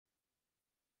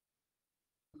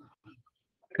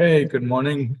Hey, good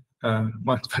morning.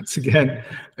 Once again,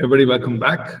 everybody, welcome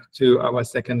back to our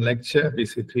second lecture,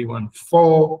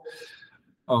 BC314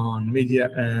 on media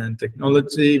and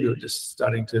technology. We were just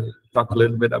starting to talk a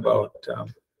little bit about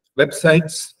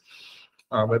websites,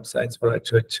 websites for our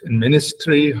church and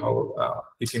ministry, how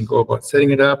we can go about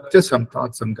setting it up, just some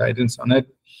thoughts, some guidance on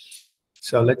it.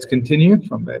 So let's continue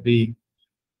from where we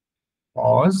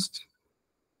paused.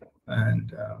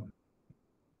 And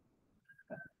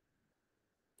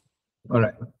all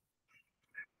right.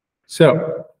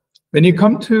 So when you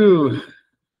come to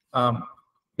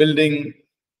building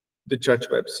the church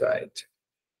website,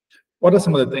 what are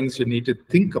some of the things you need to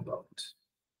think about,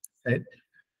 right?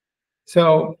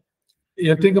 So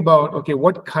you think about, okay,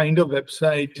 what kind of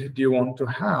website do you want to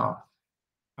have?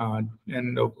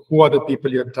 And who are the people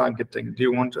you're targeting? Do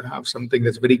you want to have something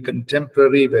that's very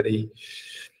contemporary, very,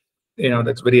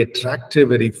 that's very attractive,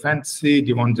 very fancy? Do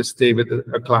you want to stay with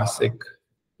a classic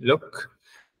look?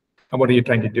 And what are you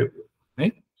trying to do,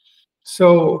 right?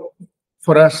 So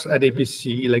for us at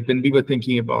APC, like when we were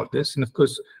thinking about this, and of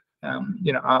course,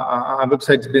 our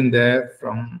website's been there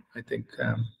from, I think,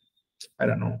 I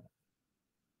don't know,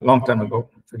 a long time ago,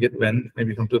 forget when,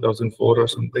 maybe from 2004 or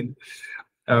something.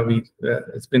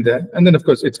 It's been there. And then, of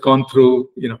course, it's gone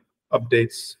through,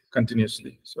 updates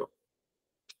continuously. So,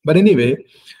 but anyway,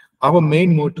 our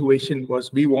main motivation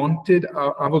was we wanted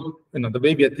the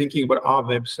way we are thinking about our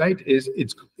website is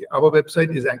our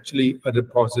website is actually a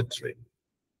repository.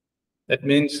 That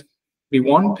means we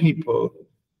want people,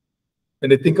 when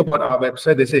they think about our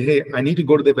website, they say, hey, I need to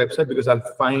go to the website because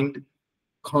I'll find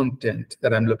content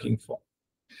that I'm looking for.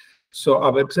 So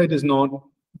our website is not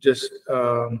just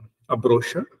a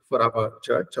brochure for our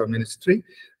church or ministry.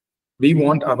 We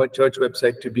want our church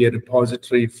website to be a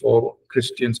repository for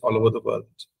Christians all over the world.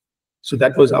 So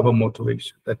that was our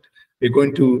motivation, that we're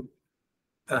going to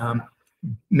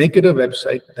make it a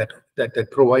website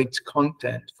that provides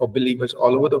content for believers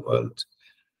all over the world,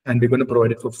 and we're going to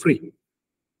provide it for free.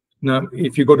 Now,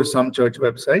 if you go to some church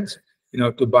websites,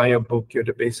 to buy a book, you have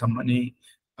to pay some money.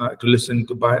 To listen,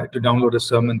 to download a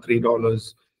sermon,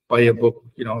 $3. Buy a book,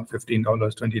 $15,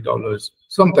 $20,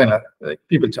 something like that. Like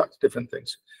people charge different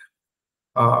things.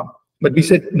 But we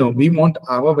said, no, we want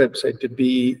our website to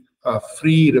be a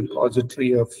free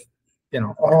repository of,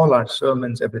 all our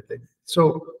sermons, everything.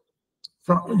 So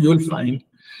you'll find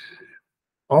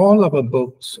all our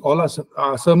books, all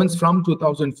our sermons from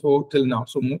 2004 till now.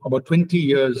 So about 20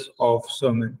 years of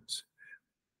sermons.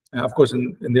 Of course,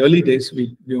 in the early days,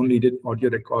 we only did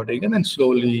audio recording, and then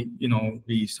slowly,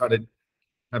 we started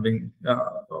having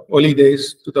early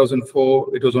days,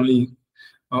 2004, it was only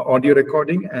audio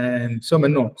recording and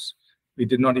sermon notes. We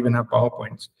did not even have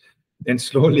PowerPoints. And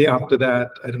slowly after that,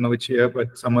 I don't know which year,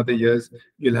 but some other years,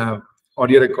 you'll have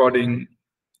audio recording,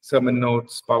 sermon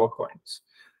notes, PowerPoints.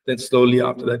 Then slowly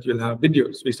after that, you'll have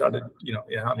videos. We started,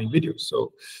 having videos.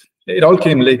 So it all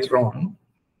came later on.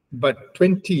 But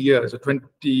 20 years of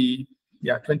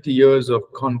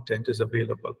content is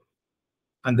available.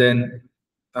 And then,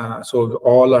 so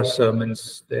all our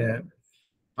sermons there,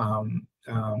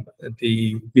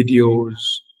 the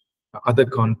videos, other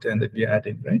content that we're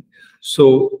adding, right?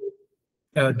 So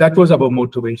that was our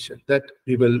motivation, that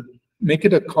we will make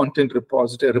it a content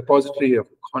repository, a repository of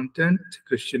content,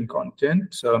 Christian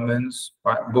content, sermons,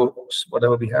 books,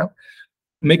 whatever we have,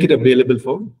 make it available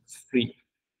for free.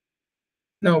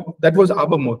 Now, that was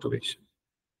our motivation.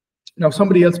 Now,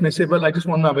 somebody else may say, well, I just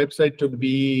want my website to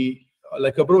be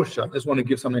like a brochure. I just want to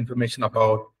give some information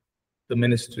about the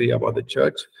ministry, about the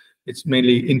church. It's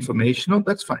mainly informational.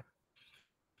 That's fine.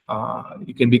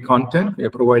 It can be content. We are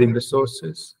providing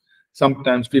resources.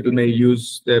 Sometimes people may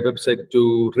use their website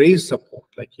to raise support,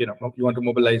 like, you want to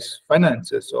mobilize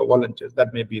finances or volunteers.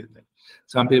 That may be the thing.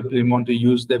 Some people want to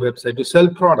use their website to sell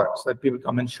products that people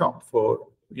come and shop for,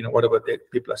 whatever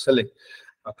people are selling.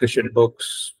 Christian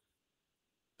books,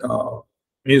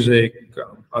 music,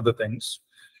 other things.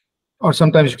 Or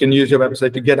sometimes you can use your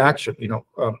website to get action,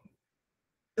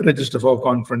 register for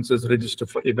conferences, register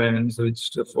for events,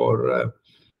 register for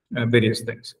various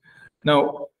things.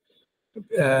 Now,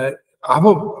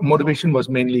 our motivation was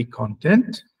mainly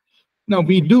content. Now,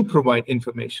 we do provide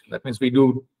information. That means we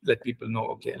do let people know,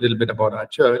 okay, a little bit about our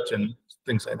church and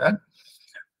things like that.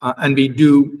 And we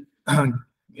do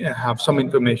have some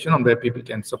information on where people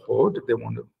can support if they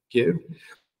want to give.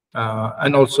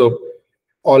 And also,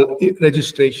 all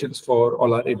registrations for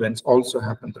all our events also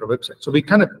happen through our website. So we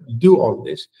kind of do all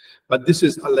this, but this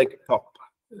is like top.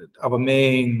 Our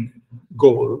main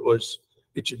goal was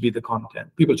it should be the content.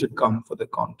 People should come for the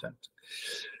content.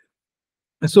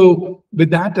 So with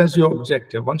that as your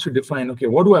objective, once you define, okay,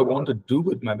 what do I want to do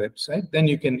with my website, then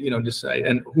you can, decide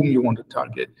and whom you want to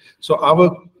target. So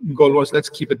our goal was, let's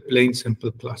keep it plain,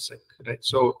 simple, classic, right?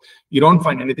 So you don't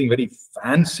find anything very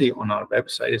fancy on our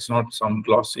website. It's not some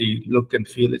glossy look and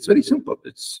feel. It's very simple.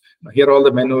 It's here are all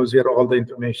the menus, here are all the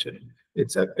information.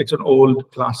 It's an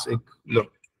old classic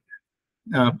look.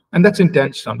 And that's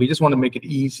intentional. We just want to make it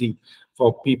easy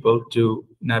for people to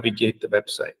navigate the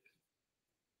website.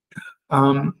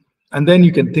 And then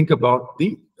you can think about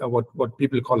the what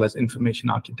people call as information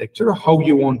architecture, or how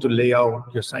you want to lay out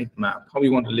your sitemap, how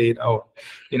you want to lay it out.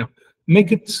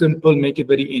 Make it simple, make it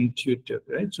very intuitive,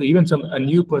 right? So even a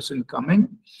new person coming,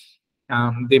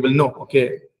 they will know,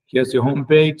 okay, here's your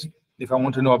homepage. If I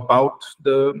want to know about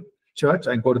the church,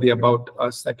 I go to the About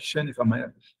Us section. If I'm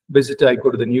a visitor, I go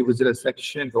to the New Visitor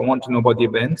section. If I want to know about the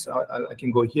events, I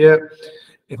can go here.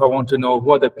 If I want to know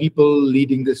who are the people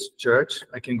leading this church,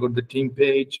 I can go to the team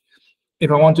page.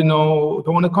 If I want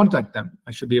to contact them,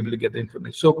 I should be able to get the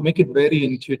information. So make it very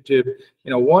intuitive.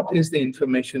 What is the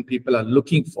information people are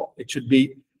looking for? It should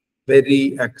be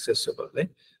very accessible, right?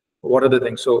 What are the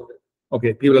things? So,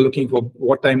 okay, people are looking for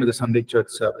what time is the Sunday church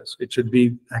service. It should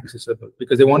be accessible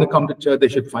because they want to come to church. They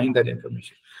should find that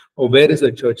information. Or where is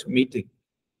the church meeting?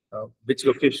 Which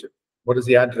location? What is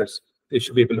the address? They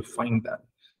should be able to find that.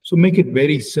 So make it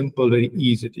very simple, very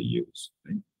easy to use.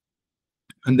 Right?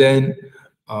 And then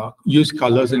use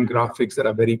colors and graphics that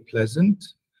are very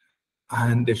pleasant.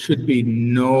 And there should be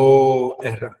no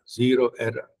error, zero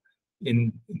error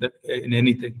in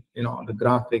anything, on the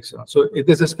graphics. So if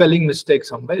there's a spelling mistake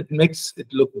somewhere, it makes it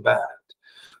look bad.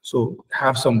 So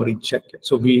have somebody check it.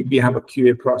 So we have a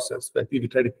QA process that we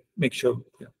try to make sure,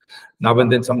 now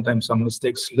and then sometimes some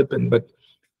mistakes slip in, but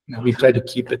we try to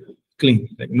keep it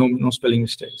clean, like no spelling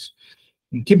mistakes.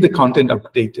 And keep the content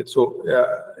updated. So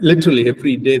literally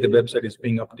every day the website is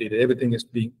being updated. Everything is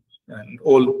being, and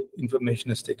all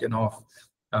information is taken off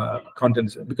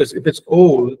content. Because if it's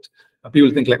old,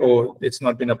 people think like, oh, it's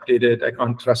not been updated. I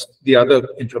can't trust the other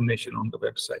information on the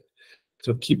website.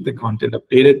 So keep the content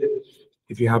updated.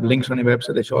 If you have links on your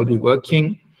website, they should all be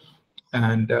working.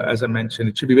 And as I mentioned,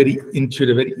 it should be very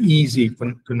intuitive, very easy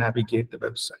to navigate the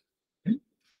website.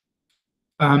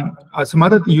 Some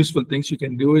other useful things you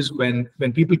can do is when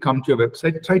people come to your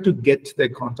website, try to get their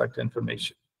contact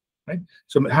information, right?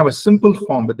 So have a simple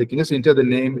form that they can just enter the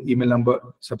name, email number,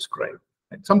 subscribe.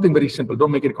 Right? Something very simple.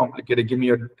 Don't make it complicated. Give me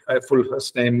your full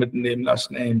first name, middle name, last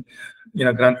name,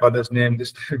 grandfather's name.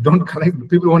 This don't collect.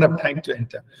 People won't have time to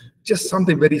enter. Just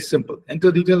something very simple.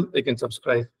 Enter detail. They can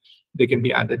subscribe. They can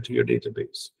be added to your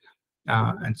database,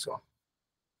 and so on.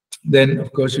 Then,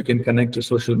 of course, you can connect to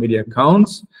social media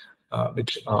accounts.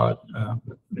 Which are,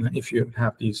 if you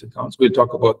have these accounts, we'll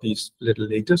talk about these a little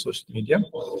later, social media.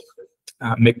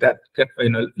 Make that,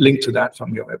 link to that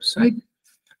from your website.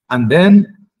 And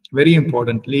then, very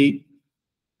importantly,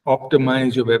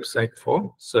 optimize your website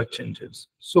for search engines.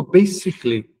 So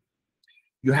basically,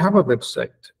 you have a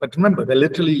website, but remember, there are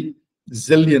literally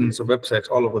zillions of websites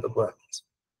all over the world,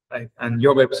 right? And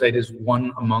your website is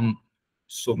one among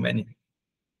so many.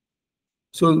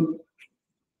 So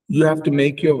you have to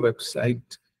make your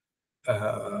website,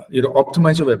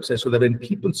 optimize your website so that when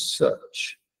people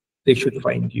search, they should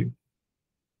find you.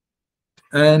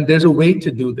 And there's a way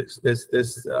to do this. And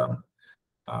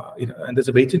there's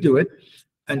a way to do it.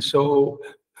 And so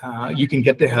you can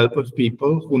get the help of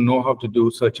people who know how to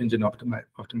do search engine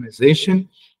optimization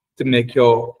to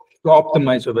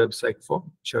optimize your website for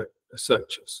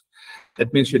searches.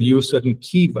 That means you'd use certain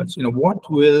keywords. What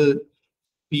will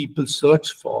people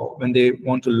search for when they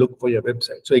want to look for your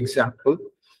website? So example,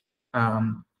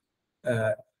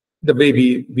 the way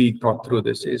we thought through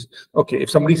this is, okay, if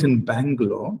somebody's in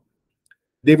Bangalore,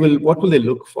 what will they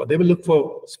look for? They will look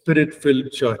for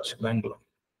Spirit-filled church, Bangalore.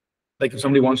 Like if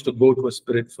somebody wants to go to a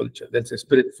Spirit-filled church, that's a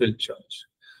Spirit-filled church.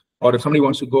 Or if somebody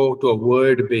wants to go to a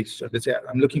word-based church, let's say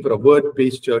I'm looking for a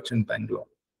word-based church in Bangalore.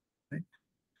 Right?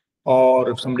 Or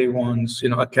if somebody wants, a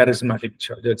charismatic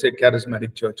church, let's say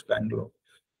charismatic church, Bangalore.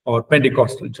 Or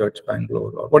Pentecostal church,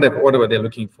 Bangalore, or whatever they're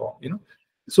looking for,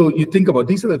 So you think about,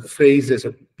 these are the phrases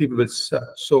that people will search.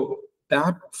 So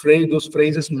those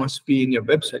phrases must be in your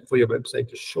website for your website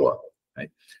to show up, right?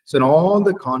 So in all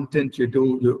the content you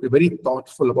do, you're very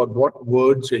thoughtful about what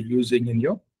words you're using in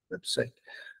your website.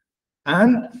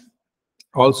 And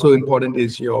also important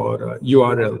is your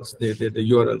URLs, the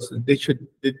URLs. They should,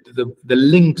 the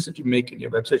links that you make in your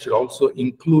website should also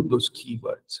include those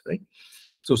keywords, right?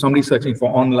 So somebody searching for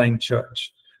online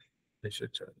church, they should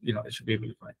be able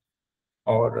to find.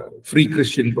 Or free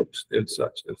Christian books, they'll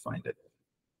search, they'll find it.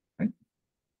 Right?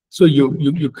 So you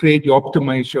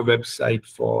optimize your website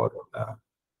for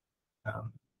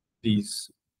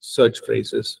these search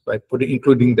phrases by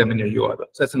including them in your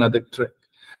URLs. That's another trick.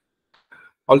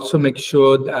 Also, make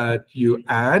sure that you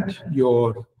add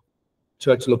your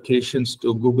church locations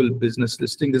to Google Business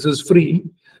Listing. This is free.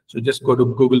 So just go to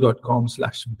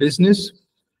google.com/business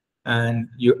and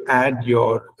you add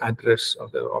your address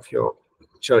of your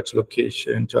church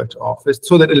location, church office,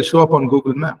 so that it'll show up on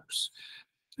Google Maps.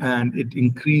 And it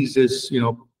increases,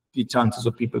 the chances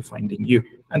of people finding you.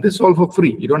 And this is all for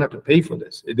free. You don't have to pay for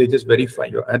this. They just verify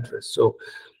your address. So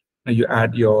you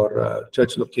add your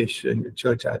church location, your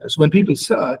church address. When people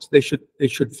search, they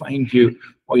should find you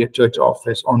or your church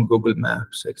office on Google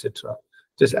Maps, etc.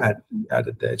 Just add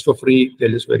it there. It's for free.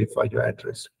 They'll just verify your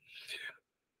address.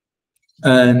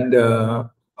 And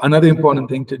another important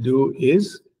thing to do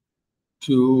is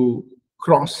to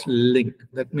cross-link.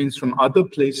 That means from other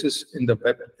places in the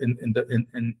web,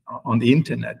 on the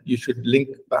internet, you should link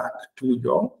back to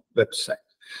your website.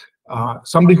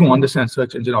 Somebody who understands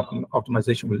search engine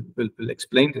optimization will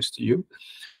explain this to you.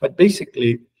 But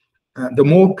basically, the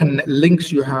more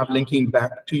links you have linking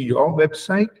back to your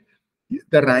website,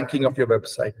 the ranking of your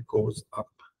website goes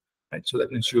up. Right? So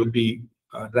that means you'll be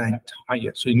ranked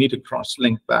higher. So you need to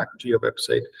cross-link back to your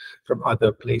website from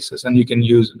other places. And you can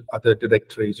use other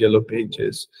directories, yellow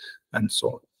pages, and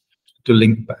so on to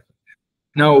link back.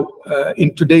 Now,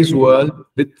 in today's world,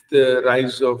 with the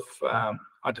rise of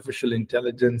artificial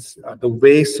intelligence, the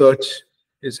way search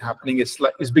is happening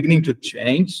is beginning to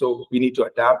change. So we need to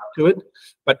adapt to it.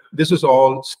 But this is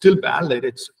all still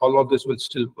valid. All of this will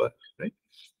still work, right?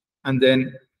 And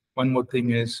then one more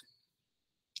thing is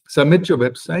submit your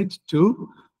website to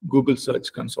Google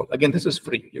Search Console. Again, this is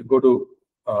free. You go to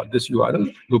this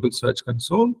URL, Google Search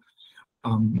Console,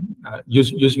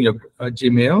 using your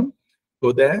Gmail,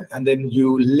 go there, and then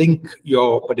you link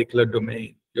your particular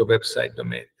domain, your website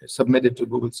domain, submit it to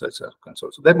Google Search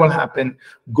Console. So that will happen.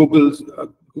 Google's,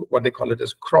 what they call it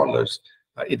as crawlers,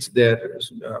 it's their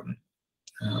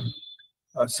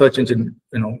search engine,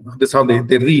 this is how they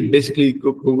read. Basically,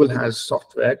 Google has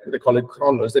software, they call it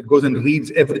crawlers, that goes and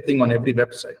reads everything on every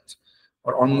website,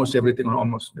 or almost everything on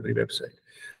almost every website.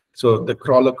 So the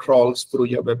crawler crawls through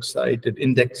your website, it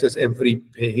indexes every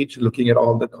page, looking at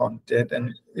all the content,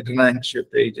 and it ranks your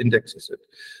page, indexes it.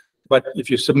 But if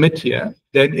you submit here,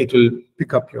 then it will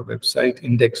pick up your website,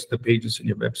 index the pages in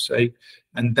your website,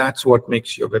 and that's what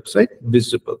makes your website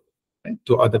visible, right,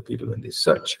 to other people when they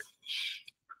search.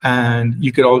 And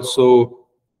you could also,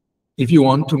 if you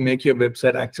want to make your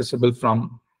website accessible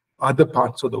from other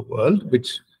parts of the world,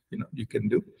 which you can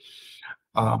do,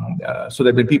 so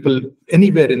that when people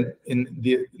anywhere in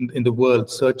the world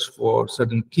search for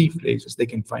certain key phrases, they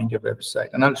can find your website.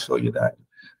 And I'll show you that.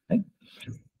 Right?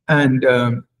 And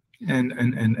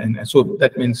so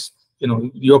that means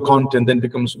your content then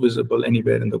becomes visible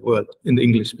anywhere in the world, in the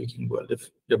English-speaking world, if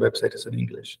your website is in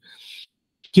English.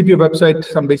 Keep your website,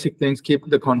 some basic things, keep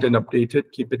the content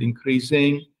updated, keep it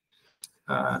increasing.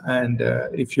 And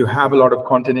if you have a lot of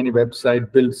content in your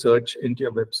website, build search into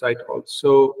your website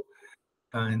also.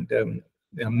 And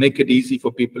make it easy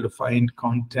for people to find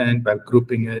content by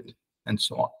grouping it and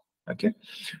so on. Okay.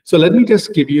 So let me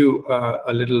just give you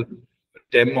a little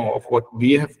demo of what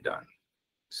we have done.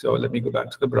 So let me go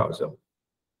back to the browser.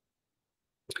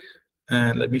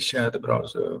 And let me share the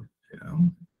browser.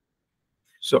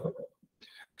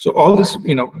 So all this,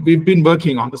 we've been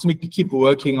working on this. We keep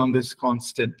working on this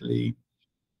constantly.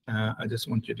 I just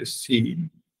want you to see.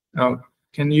 Now,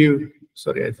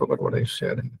 sorry, I forgot what I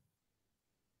shared.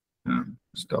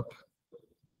 Stop.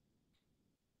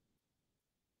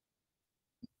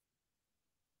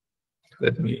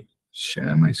 Let me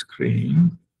share my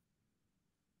screen.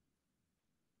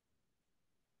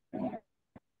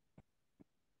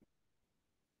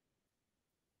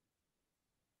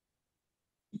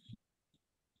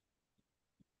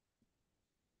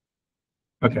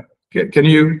 Okay. Can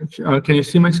you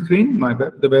see my screen,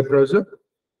 the web browser?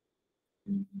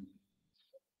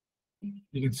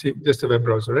 You can see just the web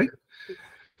browser, right?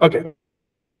 Okay.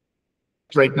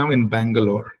 Right now in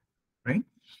Bangalore, right?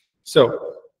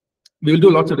 So we'll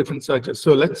do lots of different searches.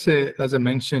 So let's say, as I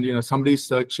mentioned, somebody's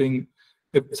searching.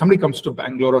 If somebody comes to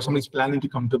Bangalore or somebody's planning to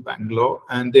come to Bangalore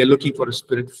and they're looking for a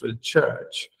spirit-filled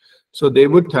church, so they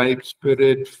would type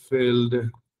spirit-filled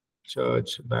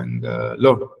church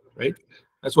Bangalore, right?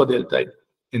 That's what they'll type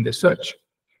in the search.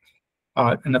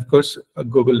 And of course,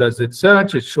 Google does its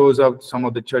search. It shows out some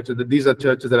of the churches. These are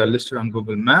churches that are listed on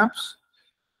Google Maps.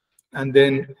 And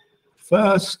then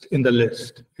first in the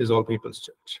list is All People's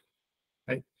Church,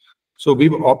 right? So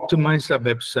we've optimized our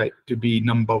website to be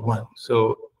 #1.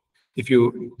 So if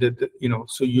you did,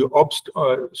 so you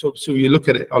so you look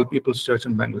at it, All People's Church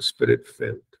in Bangalore, Spirit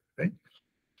Filled, right?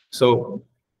 So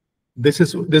this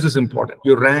is important.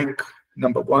 You rank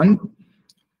 #1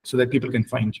 so that people can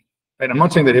find you. Right? I'm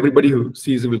not saying that everybody who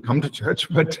sees it will come to church,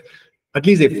 but at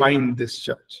least they find this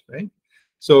church, right?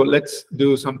 So let's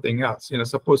do something else.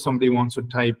 Suppose somebody wants to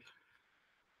type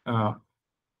a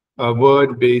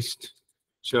word-based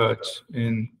church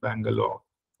in Bangalore.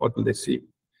 What will they see?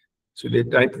 So they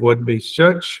type word-based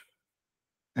church,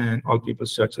 and All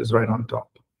People's Church is right on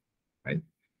top, right?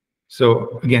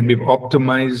 So again, we've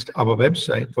optimized our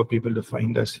website for people to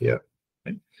find us here,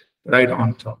 right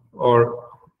on top. Or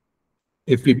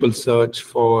if people search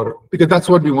for, because that's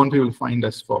what we want people to find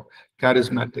us for,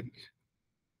 charismatic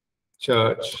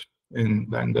church in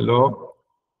Bangalore.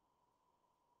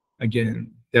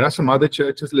 Again, there are some other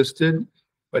churches listed,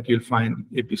 but you'll find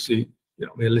APC,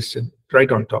 we're listed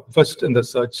right on top, first in the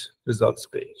search results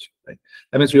page. Right?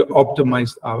 That means we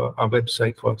optimized our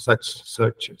website for such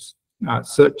searches. Now,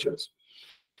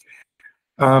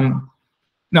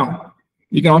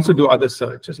 you can also do other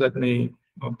searches. Let me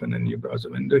open a new browser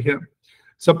window here.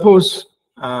 Suppose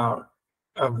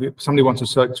somebody wants to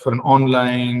search for an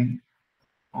online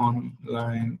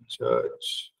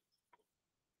church.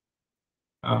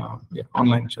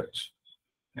 Online church.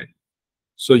 Okay.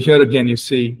 So here again, you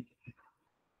see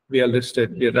we are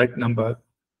listed. We are right number.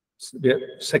 We are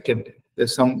second.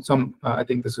 There's some. I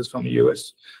think this is from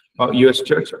US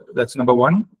church. That's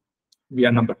 #1. We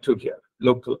are #2 here.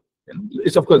 Local.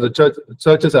 It's of course the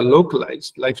churches are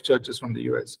localized. Life churches from the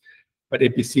US, but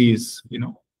APC is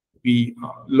we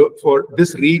look for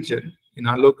this region in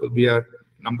our local. We are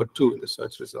 #2 in the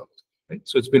search results. Right.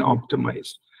 So it's been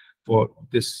optimized for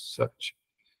this search.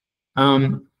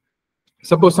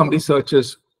 Suppose somebody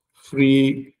searches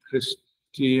free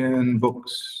Christian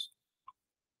books.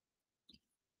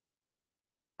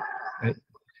 Right.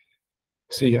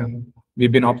 See,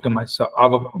 we've been optimized. So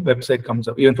our website comes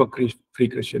up even for free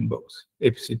Christian books.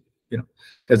 APC,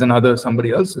 there's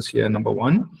somebody else is here,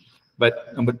 #1,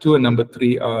 but #2 and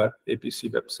 #3 are APC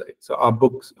website. So our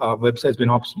website's been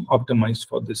optimized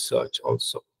for this search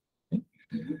also.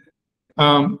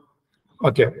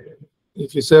 Okay.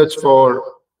 If you search for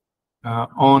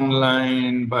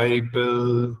online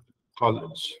Bible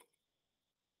College,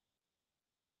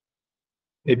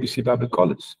 APC Bible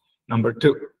College,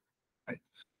 #2. Right?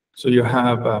 So you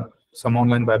have some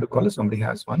online Bible college, somebody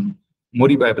has one.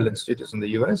 Moody Bible Institute is in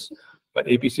the US, but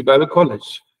APC Bible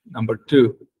College,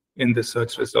 #2 in the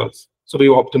search results. So we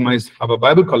optimized our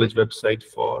Bible College website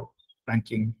for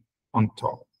ranking on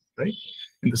top, right,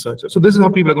 in the search. So this is how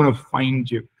people are going to find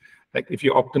you. Like if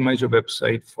you optimize your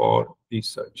website for these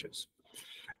searches.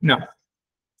 Now,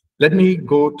 let me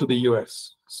go to the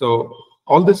US. So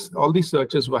all these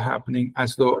searches were happening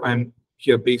as though I'm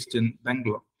here based in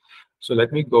Bangalore. So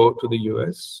let me go to the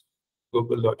US.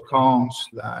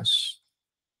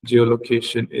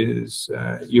 Google.com/geolocation is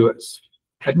US.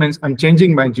 That means I'm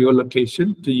changing my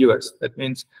geolocation to US. That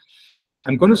means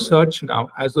I'm going to search now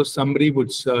as though somebody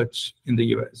would search in the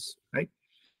US, right?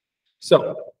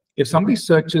 So if somebody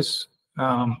searches,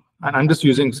 and I'm just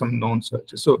using some known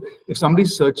searches. So if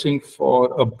somebody's searching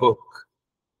for a book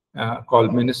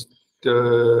called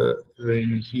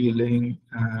Ministering Healing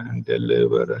and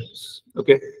Deliverance,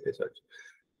 okay, they search.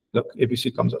 Look, APC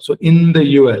comes up. So in the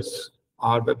US,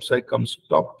 our website comes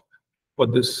top for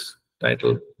this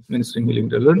title, Ministering Healing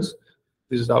Deliverance.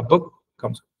 This is our book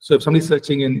comes up. So if somebody's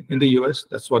searching in the US,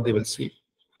 that's what they will see.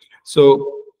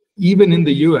 So even in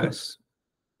the US,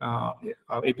 our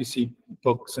APC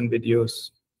books and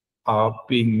videos are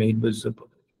being made visible,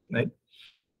 right?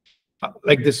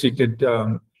 Like this, you could,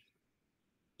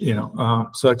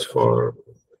 search for.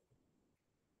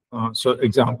 So,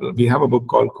 example, we have a book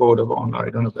called Code of Honor.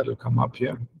 I don't know if that will come up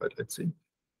here, but let's see.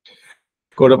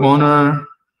 Code of Honor.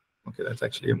 Okay, that's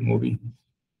actually a movie.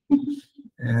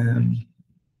 And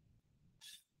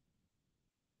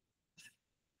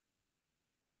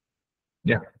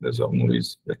yeah, there's all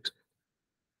movies that.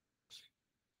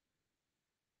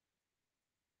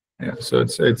 Yeah, so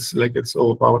it's like it's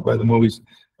overpowered by the movies.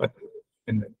 But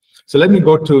anyway, so let me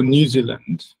go to New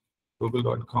Zealand.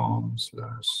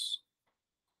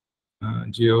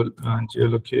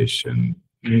 Google.com/geolocation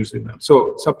New Zealand.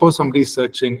 So suppose somebody is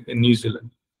searching in New Zealand.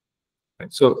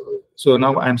 Right? So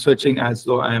now I'm searching as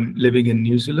though I'm living in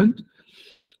New Zealand.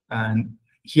 And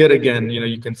here again,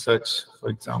 you can search, for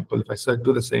example, if I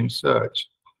do the same search,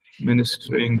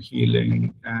 ministering,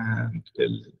 healing, and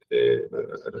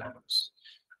deliverance.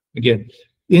 Again,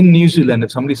 in New Zealand,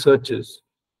 if somebody searches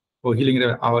for healing,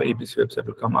 our APC website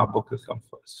will come, our book will come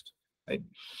first. Right?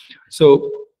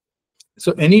 So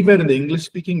So anywhere in the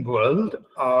English-speaking world,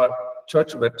 our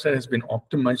church website has been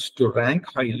optimized to rank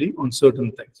highly on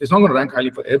certain things. It's not going to rank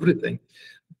highly for everything,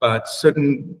 but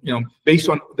certain, based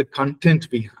on the content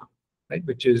we have, right?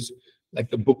 Which is like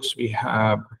the books we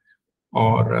have,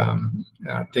 or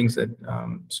things that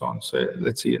so on. So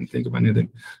let's see and think of anything.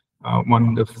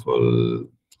 Wonderful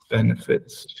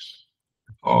benefits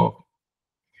of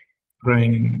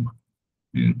praying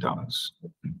in tongues.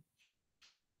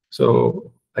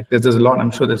 So like there's a lot,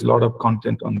 I'm sure there's a lot of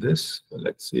content on this. So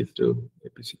let's see if the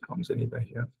APC comes anywhere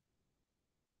here.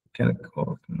 Can it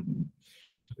go?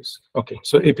 Okay,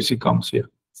 so APC comes here.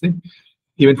 See,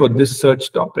 even for this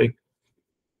search topic,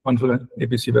 Wonderful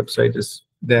APC website is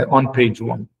there on page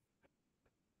 1.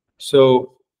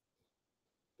 So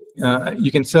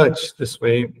you can search this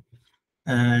way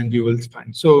and you will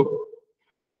find. So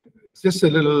just a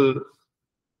little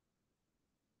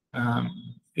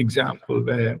example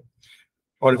where,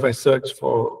 or if I search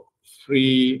for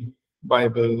free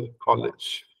Bible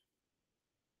college,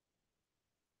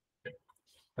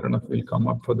 I don't know if we'll come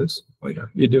up for this. Oh yeah,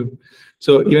 we do.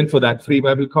 So even for that free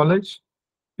Bible college,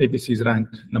 APC is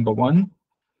ranked number 1.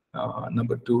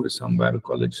 Number 2 is some Bible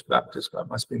college, Baptist,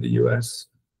 must be in the US,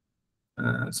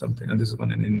 something, and this is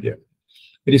one in India.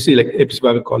 But you see, like APC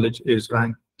Bible College is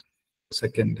ranked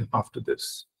 2nd after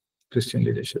this, Christian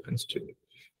Leadership Institute.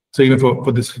 So even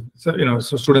for this, so,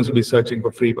 so students will be searching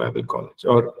for free Bible college,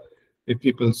 or if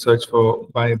people search for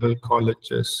Bible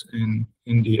colleges in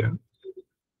India,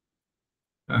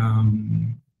 I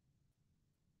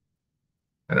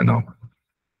don't know.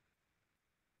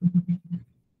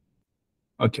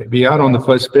 Okay, we are on the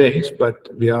first page, but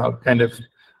we are kind of,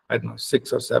 I don't know,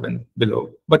 6 or 7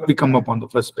 below. But we come up on the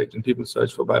first page, and people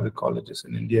search for Bible colleges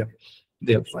in India,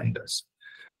 they'll find us,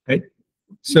 right?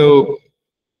 So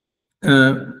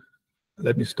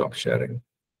let me stop sharing.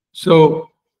 So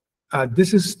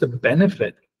this is the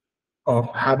benefit of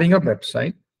having a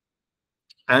website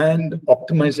and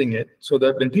optimizing it so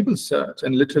that when people search,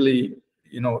 and literally,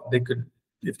 they could,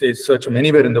 if they search from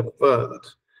anywhere in the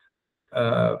world,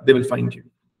 they will find you,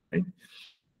 right?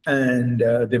 And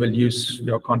they will use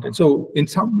your content. So in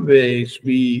some ways,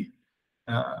 we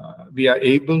are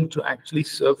able to actually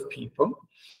serve people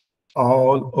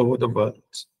all over the world.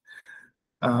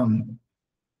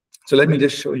 So let me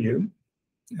just show you.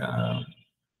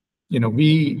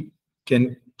 We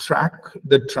can track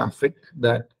the traffic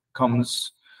that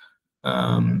comes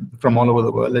from all over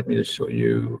the world. Let me just show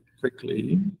you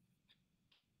quickly.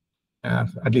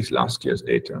 At least last year's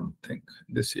data. I think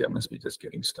this year must be just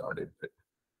getting started. But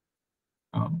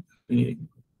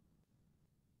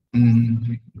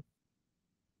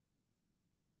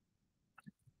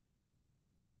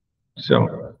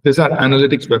so this is our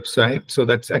analytics website. So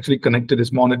that's actually connected.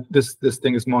 This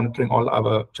thing is monitoring all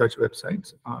our church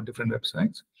websites, different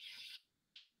websites,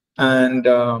 and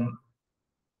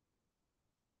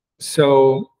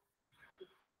so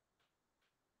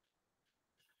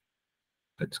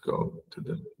let's go to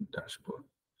the dashboard.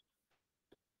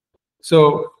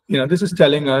 So this is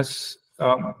telling us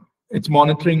it's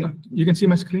monitoring. You can see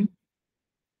my screen.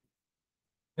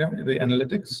 Yeah, the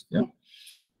analytics. Yeah.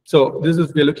 So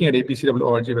we're looking at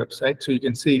apc.org website. So you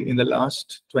can see in the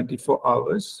last 24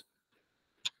 hours,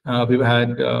 we've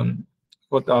had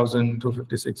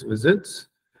 4,256 visits.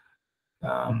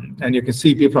 And you can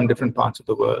see people from different parts of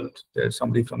the world. There's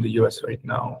somebody from the US right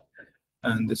now.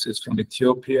 And this is from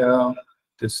Ethiopia.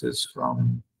 This is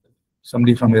from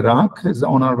somebody from Iraq is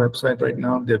on our website right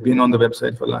now. They've been on the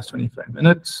website for the last 25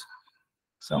 minutes.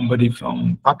 Somebody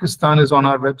from Pakistan is on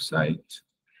our website.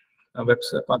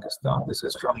 Pakistan. This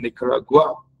is from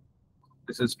Nicaragua.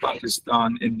 This is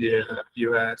Pakistan, India,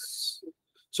 US.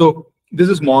 So this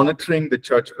is monitoring the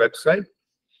church website,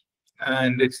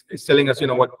 and it's telling us,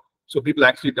 what. So people are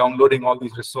actually downloading all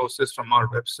these resources from our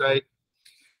website,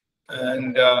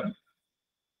 and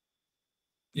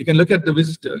you can look at the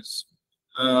visitors.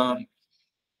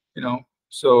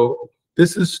 So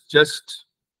this is just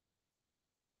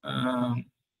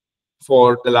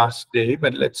for the last day,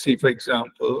 but let's see, for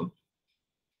example.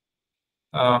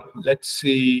 Let's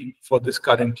see for this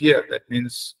current year. That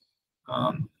means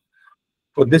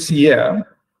for this year,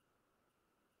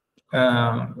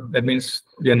 that means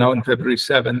we are now in February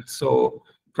 7th. So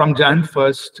from Jan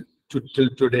 1st till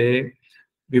today,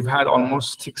 we've had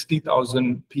almost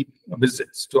 60,000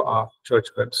 visits to our church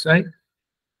website.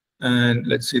 And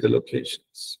let's see the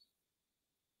locations.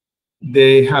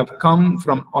 They have come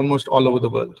from almost all over the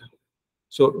world.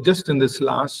 So just in this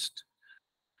last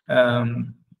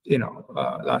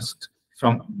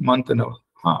from month and a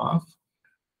half,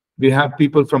 we have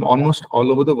people from almost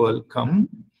all over the world come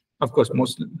Of course,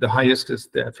 the highest is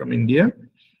there from India.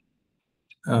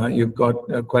 You've got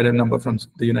quite a number from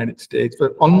the United States,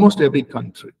 but almost every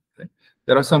country. Right?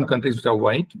 There are some countries which are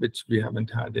white, which we haven't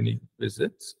had any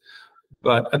visits,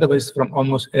 but otherwise from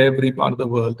almost every part of the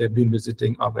world, they've been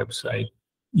visiting our website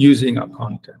using our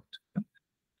content.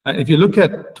 And if you look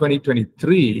at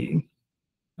 2023,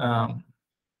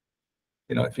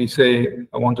 if you say,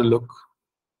 I want to look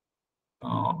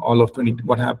all of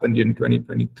what happened in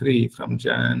 2023 from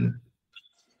Jan.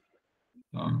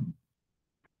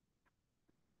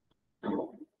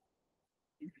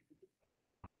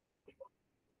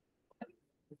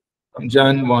 From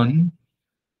Jan 1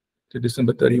 to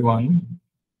December 31,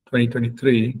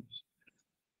 2023.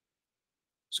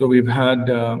 So we've had,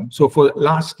 so for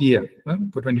last year,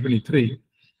 for 2023,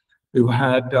 we've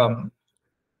had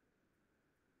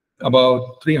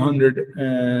about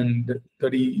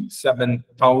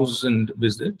 337,000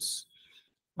 visits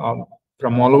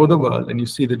from all over the world. And you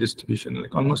see the distribution,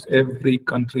 like almost every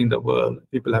country in the world,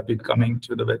 people have been coming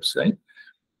to the website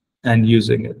and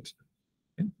using it.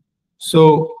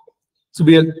 So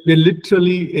we're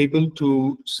literally able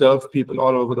to serve people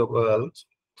all over the world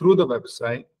through the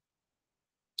website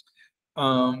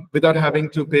without having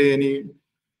to pay any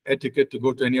etiquette to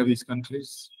go to any of these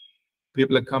countries.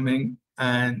 People are coming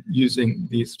and using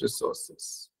these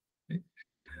resources. Okay?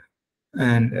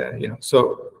 And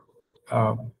so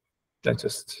that's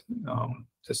just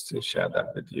to share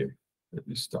that with you. Let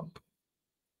me stop.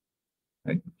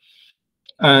 Right?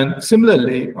 And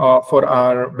similarly, for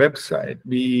our website,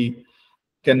 we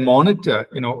can monitor,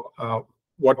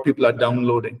 what people are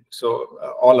downloading. So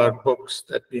all our books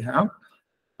that we have,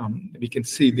 we can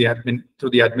see the admin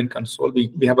through the admin console.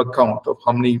 We have a count of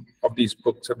how many of these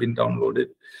books have been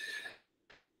downloaded,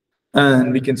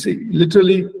 and we can see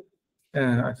literally.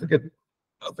 I forget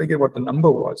what the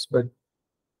number was, but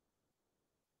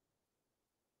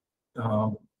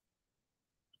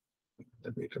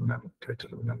let me try to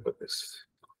remember this.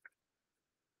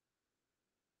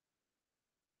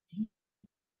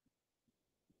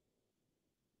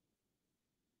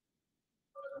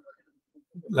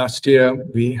 Last year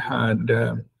we had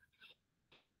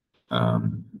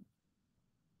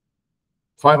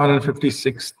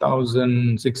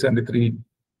 556,603,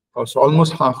 so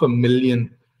almost 500,000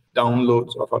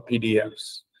 downloads of our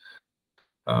PDFs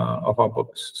of our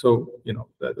books. So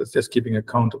that's just keeping a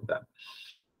count of that.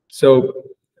 So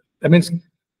that means,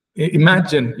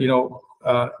 imagine,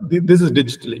 this is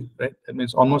digitally, right? That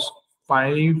means almost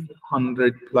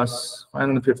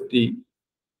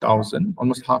 550,000,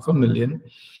 almost 500,000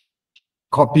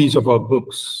 copies of our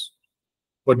books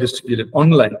were distributed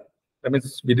online. That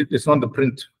means it's not the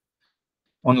print,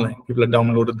 online. People have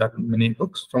downloaded that many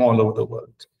books from all over the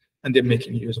world, and they're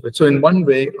making use of it. So in one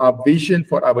way, our vision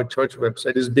for our church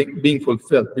website is being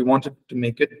fulfilled. We wanted to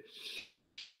make it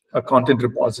a content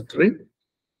repository,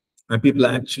 and people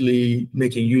are actually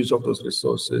making use of those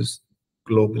resources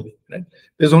globally. Right?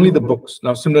 There's only the books.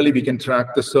 Now, similarly, we can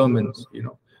track the sermons,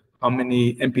 how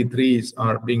many MP3s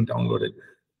are being downloaded,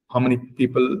 how many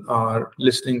people are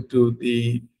listening to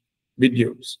the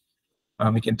videos.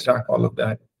 We can track all of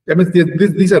that. I mean,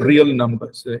 these are real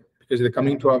numbers, right? Because they're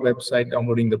coming to our website,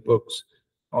 downloading the books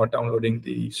or downloading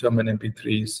the sermon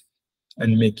MP3s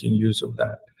and making use of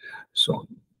that. So,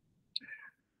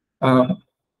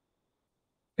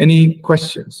 any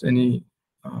questions, any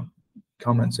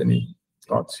comments, any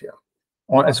thoughts here?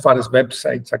 Or as far as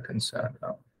websites are concerned,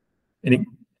 any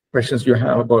questions you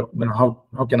have about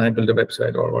how can I build a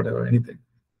website or whatever, anything?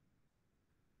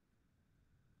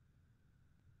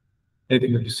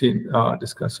 Anything that you've seen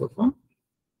discussed so far?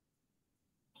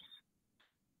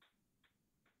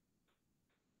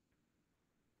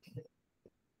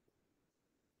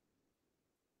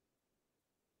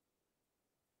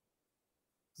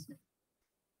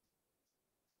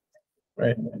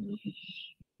 Right.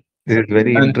 This is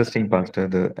very interesting,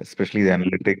 Pastor. Especially the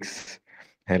analytics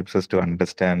helps us to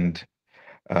understand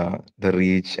the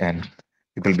reach and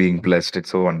people being blessed.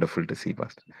 It's so wonderful to see,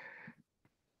 Pastor.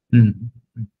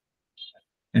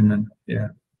 Amen. Yeah.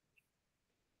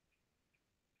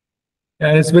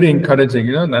 Yeah, it's very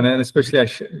encouraging, and especially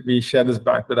we share this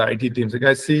back with the IT teams. Like,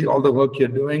 I see all the work you're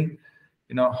doing,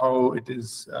 how it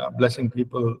is blessing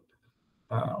people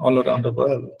all around the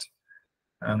world.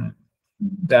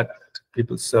 That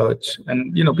people search,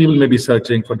 and people may be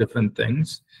searching for different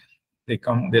things. They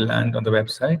land on the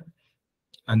website,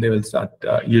 and they will start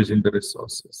using the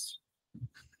resources.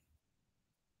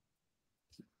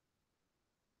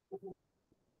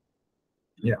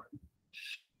 Yeah.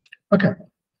 Okay.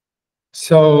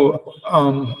 So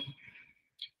we'll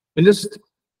just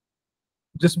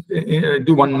just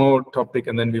do one more topic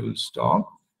and then we will stop.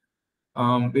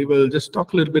 We will just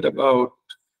talk a little bit about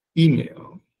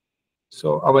email.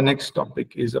 So our next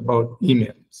topic is about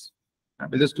emails.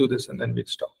 We'll just do this and then we'll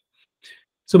stop.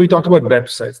 So we talked about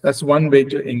websites. That's one way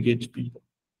to engage people.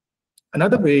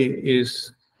 Another way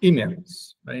is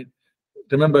emails, right?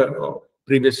 Remember,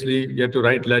 previously you had to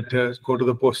write letters, go to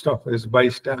the post office, buy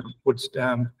stamp, put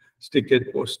stamp, stick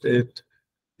it, post it,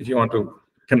 if you want to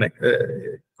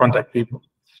contact people.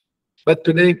 But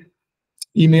today,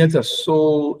 emails are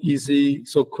so easy,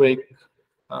 so quick,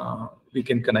 we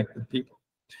can connect with people.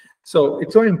 So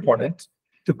it's so important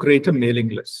to create a mailing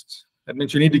list. That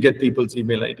means you need to get people's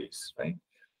email IDs, right?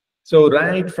 So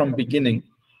right from beginning,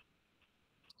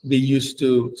 we used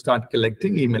to start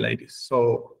collecting email IDs.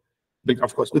 So,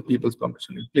 of course, with people's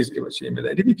permission, please give us your email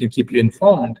ID. We can keep you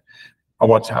informed of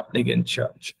what's happening in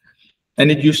church. And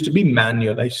it used to be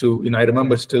manual. I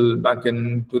remember still back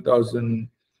in 2000,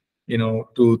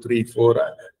 2, 3, 4,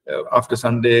 after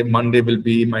Sunday, Monday will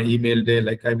be my email day.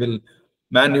 Like I will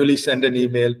manually send an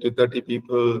email to 30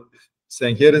 people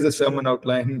saying, here is a sermon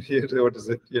outline, here, what is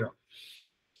it,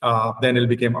 then it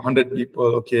became 100 people,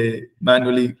 okay,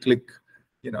 manually click,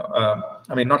 not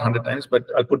 100 times, but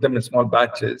I'll put them in small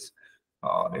batches,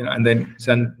 and then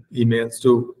send emails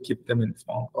to keep them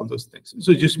informed, all those things.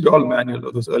 So it used to be all manual,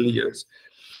 those early years.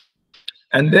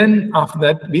 And then after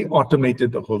that, we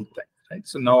automated the whole thing, right?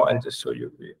 So now I'll just show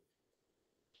you.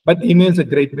 But email is a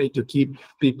great way to keep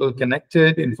people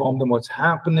connected, inform them what's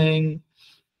happening,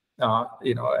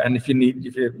 and if you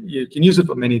need, you can use it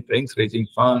for many things, raising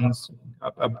funds,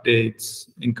 updates,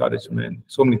 encouragement,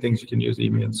 so many things you can use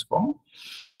emails for.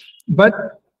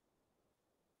 But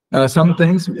some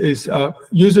things is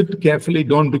use it carefully.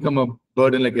 Don't become a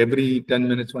burden. Like every 10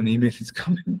 minutes, one email is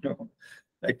coming.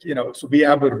 So we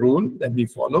have a rule that we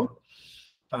follow.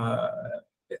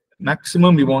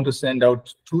 Maximum, we want to send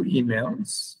out 2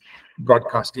 emails,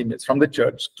 broadcast emails from the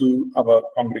church to our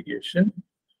congregation.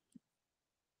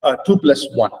 2 plus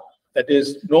 1. That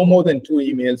is no more than 2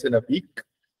 emails in a week.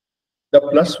 The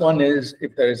plus 1 is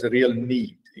if there is a real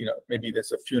need, maybe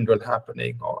there's a funeral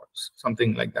happening or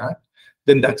something like that,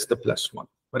 then that's the plus 1.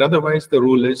 But otherwise, the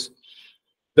rule is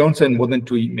don't send more than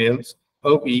 2 emails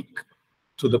a week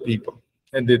to the people.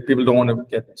 And the people don't want to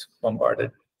get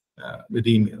bombarded with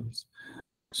emails.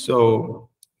 So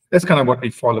that's kind of what we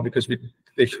follow, because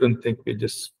they shouldn't think we're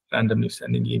just randomly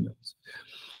sending emails.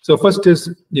 So first is,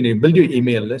 build your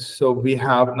email list. So we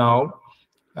have now,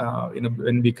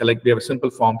 when we collect, we have a simple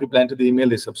form. People enter the email,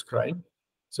 they subscribe.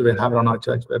 So we'll have it on our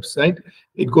church website.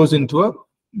 It goes into a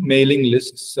mailing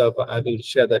list server. I will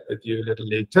share that with you a little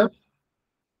later.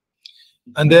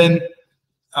 And then,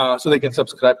 so they can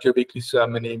subscribe to your weekly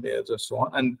sermon emails and so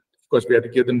on. And of course, we have to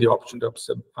give them the option to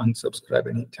unsubscribe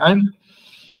anytime.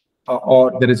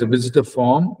 Or there is a visitor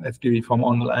form, FTV form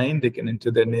online. They can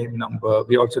enter their name, number.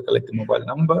 We also collect the mobile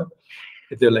number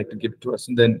if they like to give it to us.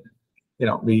 And then,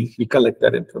 we collect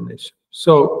that information.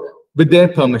 So with their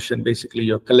permission, basically,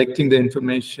 you're collecting the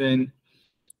information.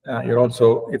 You're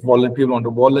also, if people want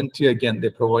to volunteer, again,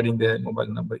 they're providing their mobile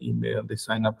number, email, they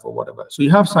sign up for whatever. So you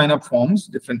have sign-up forms,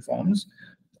 different forms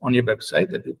on your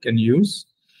website that you can use.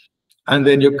 And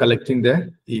then you're collecting their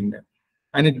email.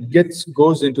 And it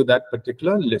goes into that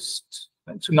particular list.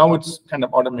 Right? So now it's kind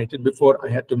of automated. Before, I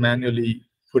had to manually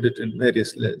put it in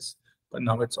various lists. But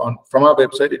now it's on, from our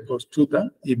website, it goes to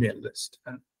the email list.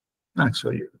 And I'll show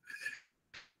you.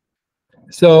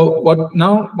 So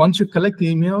once you collect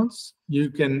emails, you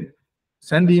can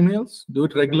send emails, do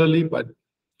it regularly, but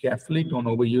carefully, don't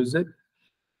overuse it.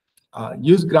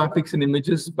 Use graphics and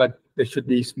images, but they should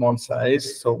be small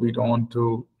size, so we don't want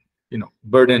to,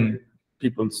 burden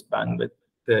people's bandwidth,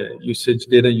 the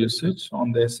data usage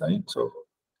on their side. So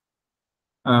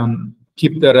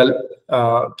keep your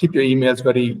emails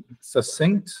very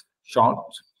succinct, short,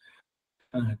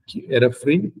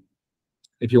 error-free.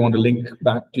 If you want to link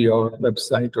back to your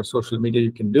website or social media,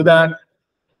 you can do that.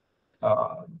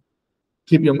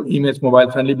 Keep your emails mobile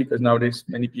friendly, because nowadays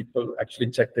many people actually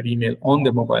check their email on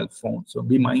their mobile phone. So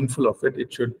be mindful of it.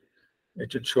 It should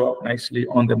show up nicely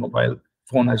on their mobile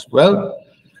phone as well.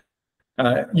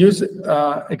 Use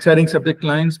exciting subject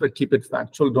lines, but keep it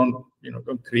factual. Don't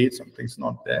create something that's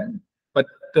not there. But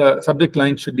subject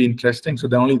lines should be interesting, so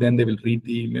only then they will read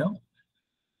the email.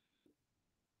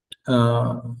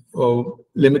 Or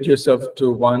limit yourself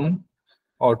to 1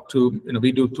 or 2.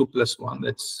 We do 2 plus 1.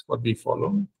 That's what we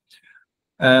follow.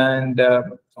 And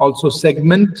also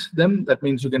segment them. That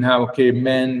means you can have,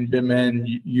 men,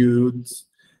 women, youths,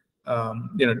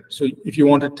 So if you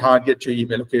want to target your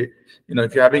email, okay,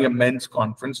 if you're having a men's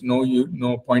conference,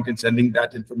 no point in sending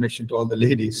that information to all the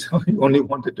ladies. You only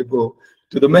want it to go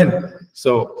to the men.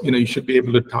 So, you should be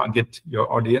able to target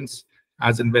your audience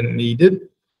as and when needed.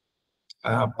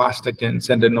 Pastor can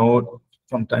send a note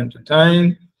from time to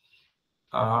time.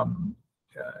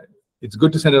 It's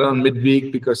good to send it around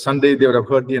midweek because Sunday they would have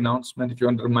heard the announcement. If you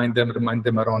want to remind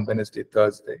them around Wednesday,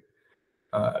 Thursday.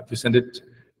 If you send it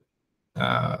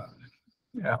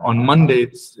on Monday,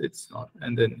 it's not.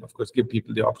 And then, of course, give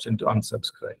people the option to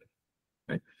unsubscribe.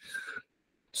 Right?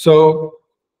 So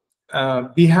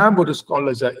we have what is called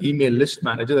as an email list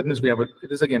manager. That means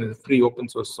it is again a free open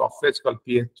source software. It's called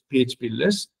PHP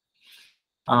List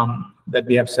that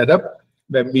we have set up,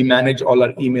 where we manage all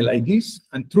our email IDs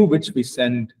and through which we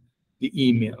send the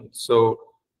email. So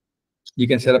you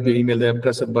can set up your email there,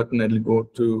 press a button, and it'll go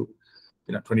to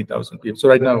 20,000 people. So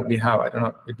right now we have, I don't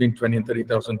know, between 20 and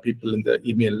 30,000 people in the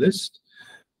email list.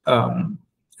 And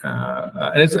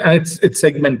it's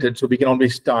segmented, so we can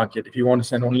always target. If you want to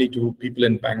send only to people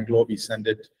in Bangalore, we send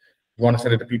it. If you want to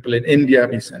send it to people in India,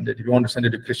 we send it. If you want to send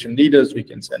it to Christian leaders, we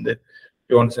can send it. If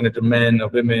you want to send it to men or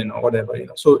women or whatever,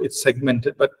 So it's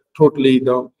segmented, but totally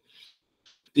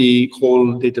the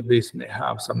whole database may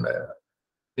have somewhere,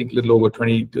 I think, a little over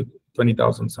 20 to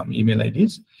 20,000 some email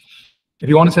IDs. If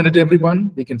you want to send it to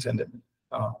everyone, we can send it.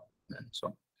 And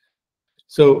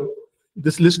so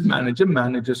this list manager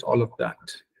manages all of that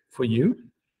for you.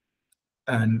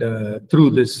 And through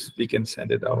this, we can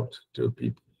send it out to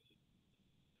people.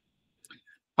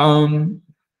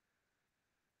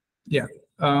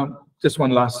 Just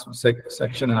one last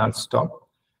section and I'll stop.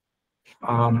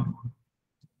 I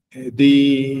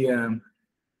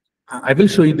will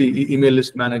show you the email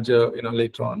list manager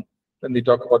later on when we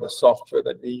talk about the software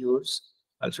that we use.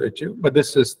 I'll show it to you. But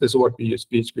this is what we use,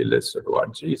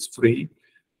 phplist.org. It's free,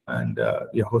 and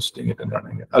we are hosting it and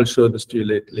running it. I'll show this to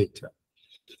you later.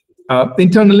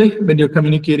 Internally, when you're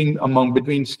communicating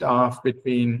between staff,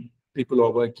 between people who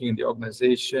are working in the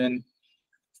organization,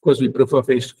 of course, we prefer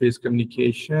face-to-face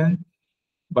communication.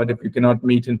 But if you cannot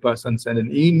meet in person, send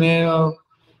an email.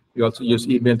 We also use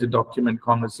email to document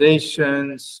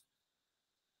conversations.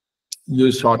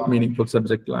 Use short, meaningful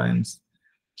subject lines.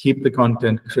 Keep the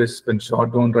content crisp and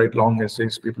short. Don't write long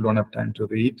essays people don't have time to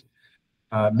read.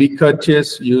 Be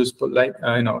courteous. Use polite.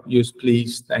 Use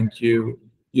please, thank you.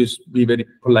 Be very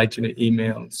polite in your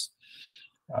emails.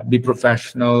 Be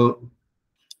professional.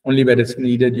 Only where it's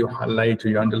needed, you highlight or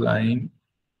you underline.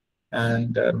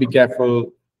 And be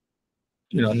careful,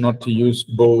 not to use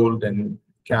bold and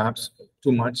caps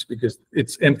too much because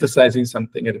it's emphasizing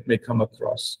something and it may come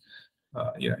across,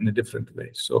 in a different way.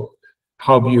 So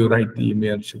how you write the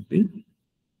email should be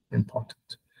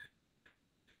important.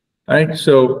 All right.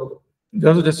 So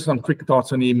those are just some quick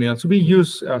thoughts on email. So we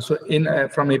use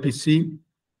from APC,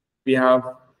 we have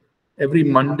every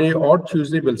Monday or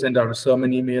Tuesday we'll send out a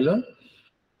sermon emailer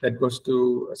that goes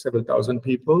to several thousand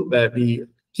people, where we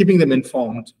keeping them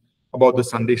informed about the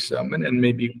Sunday sermon and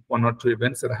maybe one or two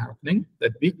events that are happening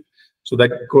that week. So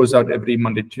that goes out every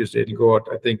Monday, Tuesday. It'll go out,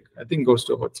 I think goes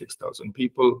to about 6,000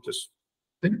 people, just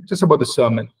about the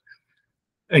sermon,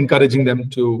 encouraging them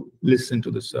to listen to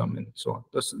the sermon. So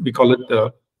we call it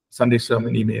the Sunday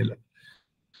sermon emailer.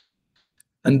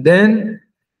 And then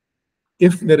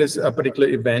if there is a particular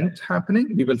event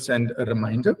happening, we will send a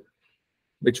reminder,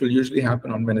 which will usually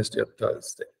happen on Wednesday or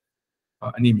Thursday.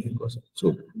 An email goes out.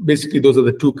 So basically, those are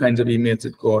the two kinds of emails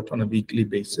that go out on a weekly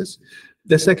basis.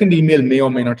 The second email may or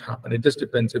may not happen. It just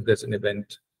depends if there's an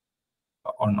event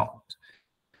or not.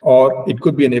 Or it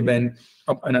could be an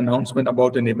announcement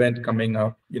about an event coming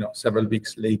up, several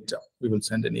weeks later. We will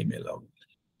send an email out.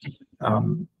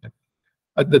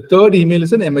 The third email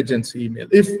is an emergency email.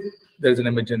 If there's an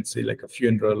emergency, like a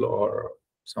funeral or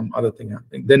some other thing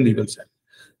happening, then we will send.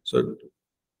 So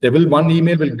one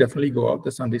email will definitely go out,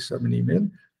 the Sunday sermon email.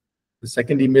 The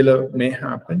second emailer may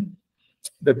happen.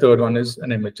 The third one is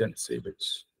an emergency,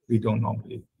 which we don't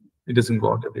normally, it doesn't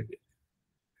go out every day.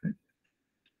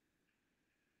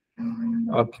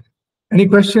 Okay. Any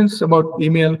questions about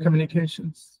email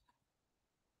communications?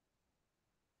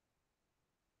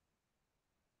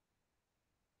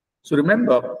 So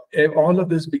remember, all of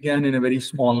this began in a very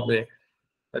small way.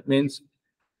 That means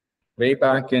way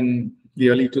back in the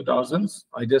early 2000s,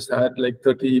 I just had like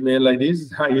 30 email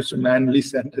IDs. I used to manually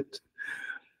send it.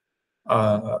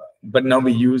 But now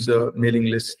we use a mailing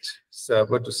list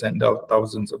server to send out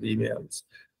thousands of emails.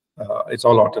 It's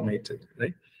all automated,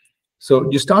 right? So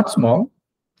you start small,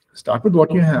 start with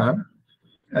what you have,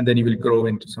 and then you will grow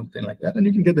into something like that. And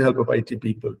you can get the help of IT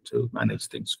people to manage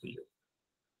things for you.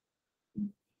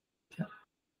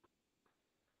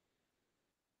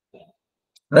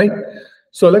 Right?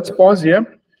 So let's pause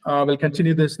here. We'll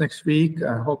continue this next week.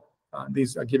 I hope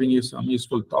these are giving you some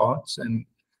useful thoughts, and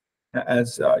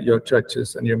as your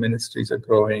churches and your ministries are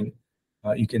growing,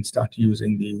 you can start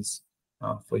using these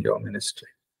for your ministry.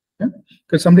 Yeah?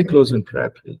 Could somebody close in prayer,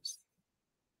 please?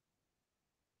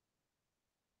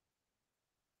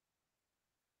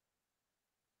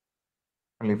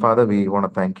 Heavenly Father, we want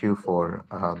to thank you for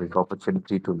this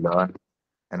opportunity to learn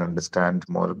and understand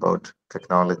more about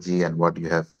technology and what you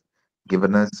have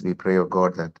given us. We pray, oh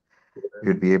God, that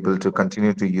we'd be able to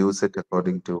continue to use it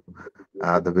according to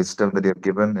the wisdom that you have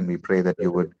given. And we pray that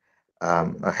you would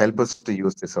help us to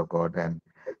use this, oh God, and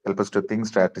help us to think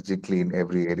strategically in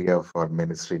every area of our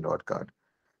ministry, Lord God.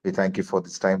 We thank you for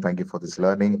this time. Thank you for this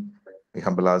learning. We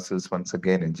humble ourselves once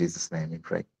again. In Jesus' name we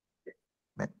pray.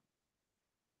 Amen.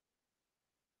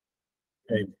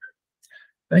 Okay.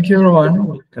 Thank you, everyone.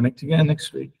 We'll connect again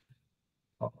next week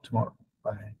or tomorrow.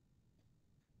 Bye.